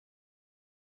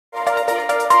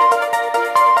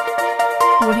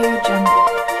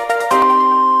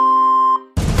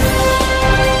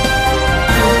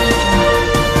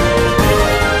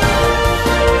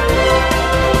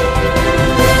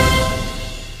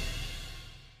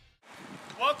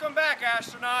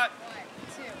astronaut.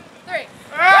 1, 2, 3.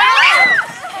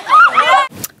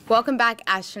 Welcome back,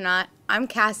 astronaut. I'm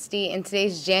Cassidy, and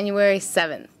today's January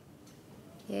 7th.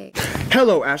 Yay.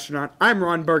 Hello, astronaut. I'm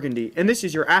Ron Burgundy, and this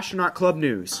is your Astronaut Club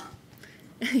News.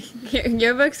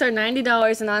 Yearbooks are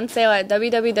 $90 and on sale at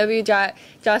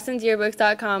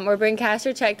www.jostensyearbooks.com, or bring cash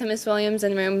or check to Miss Williams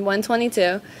in room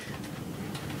 122.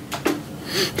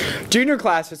 Junior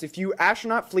class has a few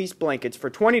astronaut fleece blankets for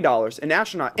 $20 and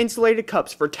astronaut insulated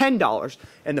cups for $10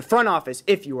 in the front office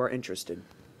if you are interested.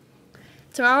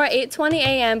 Tomorrow at 8:20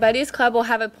 a.m., Buddies Club will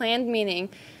have a planned meeting.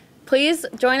 Please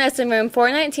join us in room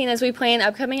 419 as we plan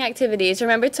upcoming activities.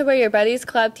 Remember to wear your Buddies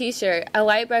Club t-shirt. A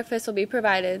light breakfast will be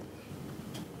provided.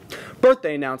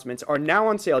 Birthday announcements are now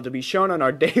on sale to be shown on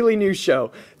our daily news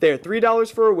show. They are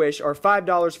 $3 for a wish or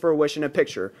 $5 for a wish and a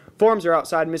picture. Forms are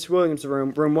outside Miss Williams'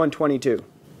 room 122.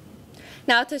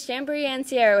 Now to Shambria and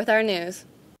Sierra with our news.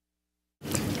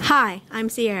 Hi, I'm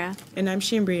Sierra. And I'm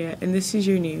Shambria, and this is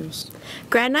your news.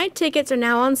 Grad night tickets are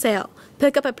now on sale.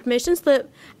 Pick up a permission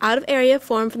slip out of area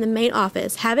form from the main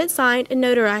office. Have it signed and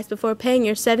notarized before paying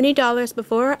your $70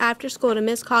 before or after school to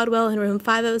Miss Caldwell in room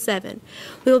 507.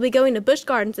 We will be going to Busch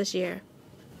Gardens this year.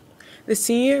 The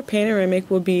senior panoramic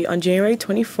will be on January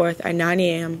 24th at 9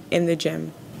 a.m. in the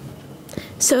gym.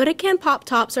 Soda can pop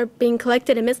tops are being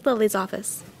collected in Miss Lily's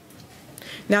office.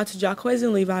 Now to Jacquez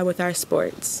and Levi with our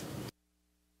sports.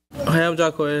 Hi, I'm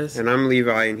Jacquez. And I'm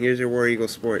Levi, and here's your War Eagle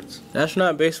Sports.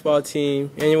 National Baseball Team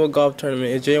Annual Golf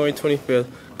Tournament is January 25th.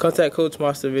 Contact Coach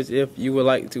Mostovich if you would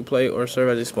like to play or serve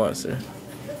as a sponsor.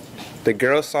 The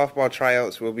girls' softball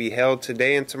tryouts will be held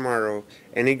today and tomorrow.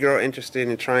 Any girl interested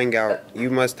in trying out, you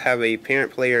must have a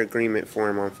parent-player agreement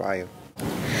form on file.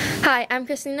 Hi, I'm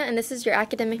Christina, and this is your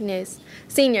academic news.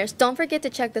 Seniors, don't forget to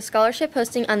check the scholarship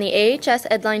posting on the AHS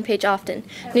Edline page often.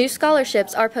 New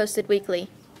scholarships are posted weekly.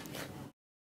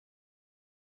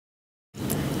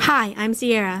 Hi, I'm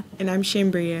Sierra. And I'm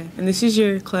Shambria, and this is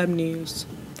your club news.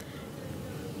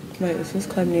 Wait, is this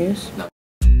club news? No.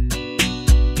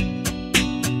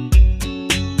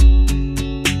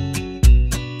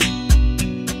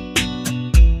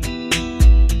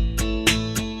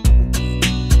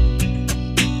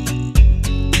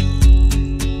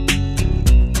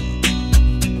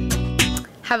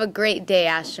 Have a great day,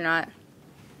 astronaut.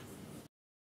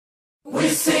 We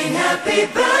sing happy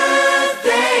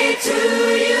birthday to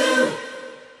you,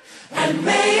 and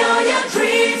may all your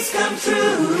dreams come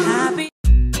true. Happy